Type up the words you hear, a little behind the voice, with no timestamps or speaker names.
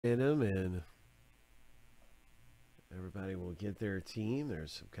in them, and everybody will get their team.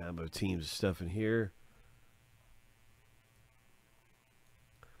 There's some combo teams stuff in here.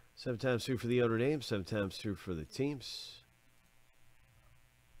 Sometimes through for the owner name, sometimes through for the teams.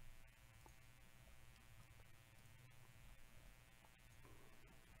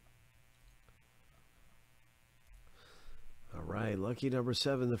 All right, lucky number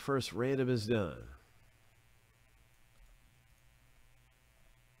 7. The first random is done.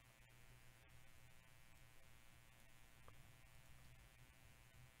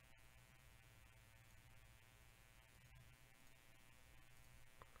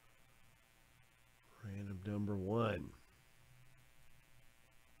 Random number 1.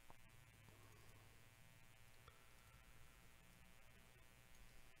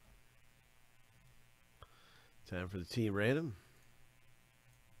 Time for the team random.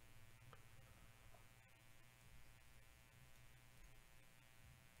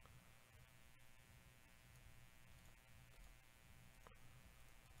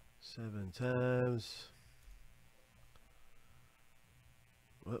 Seven times.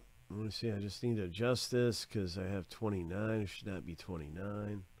 Well, let me see. I just need to adjust this because I have 29. It should not be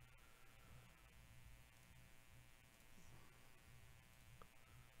 29.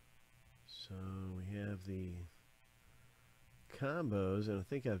 So we have the combos, and I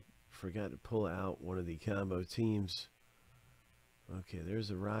think I forgot to pull out one of the combo teams. Okay, there's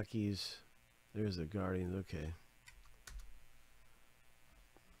the Rockies. There's the Guardians. Okay.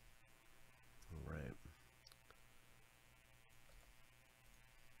 All right.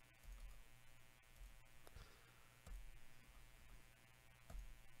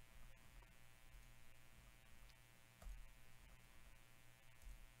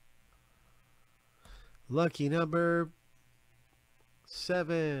 Lucky number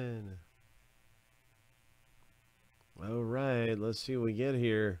 7. All right, let's see what we get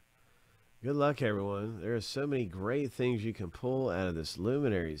here. Good luck, everyone. There are so many great things you can pull out of this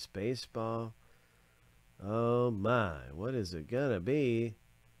Luminaries baseball. Oh my, what is it gonna be?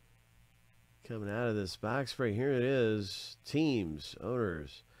 Coming out of this box break, here it is. Teams,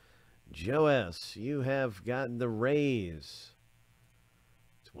 owners. Joe S., you have gotten the Rays.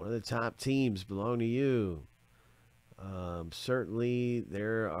 It's one of the top teams, belong to you. Certainly,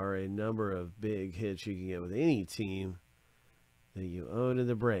 there are a number of big hits you can get with any team that you own in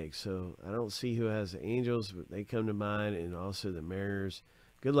the break. So I don't see who has the Angels, but they come to mind, and also the Mariners.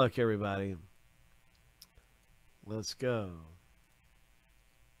 Good luck, everybody. Let's go.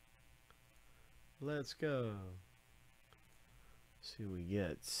 Let's go. See what we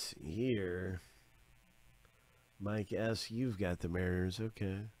get here. Mike S., you've got the Mariners.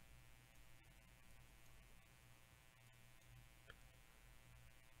 Okay.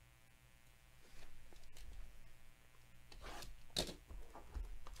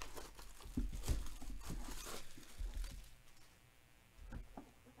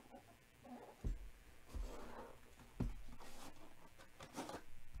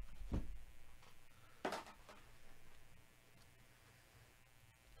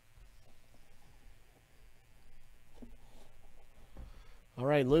 All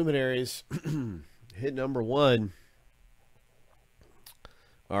right, Luminaries. Hit number 1.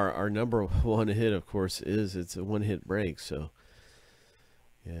 Our number 1 hit, of course, it's a 1-hit break. So,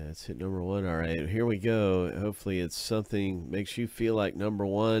 yeah, it's hit number 1. All right, here we go. Hopefully it's something makes you feel like number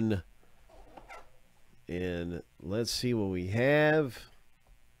 1. And let's see what we have.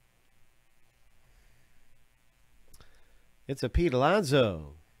 It's a Pete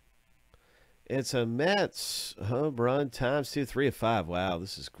Alonso. It's a Mets home run times 2, 3 of 5. Wow,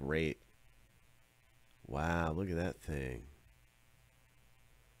 this is great. Wow, look at that thing.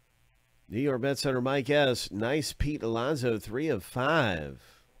 New York Mets owner Mike S. Nice Pete Alonso, 3 of 5.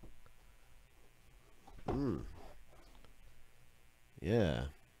 Yeah.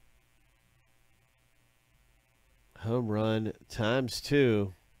 Home run times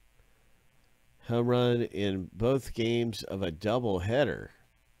 2. Home run in both games of a doubleheader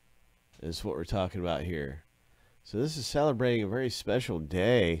is what we're talking about here. So this is celebrating a very special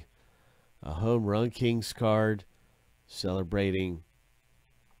day. A home run Kings card celebrating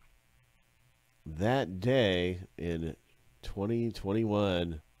that day in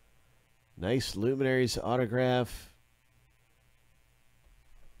 2021. Nice Luminaries autograph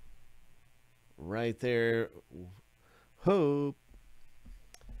right there. Hope.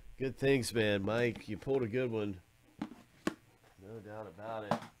 Good things, man. Mike, you pulled a good one. No doubt about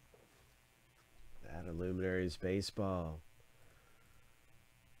it. That of Luminaries baseball.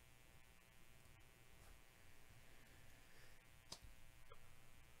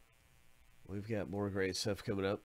 We've got more great stuff coming up.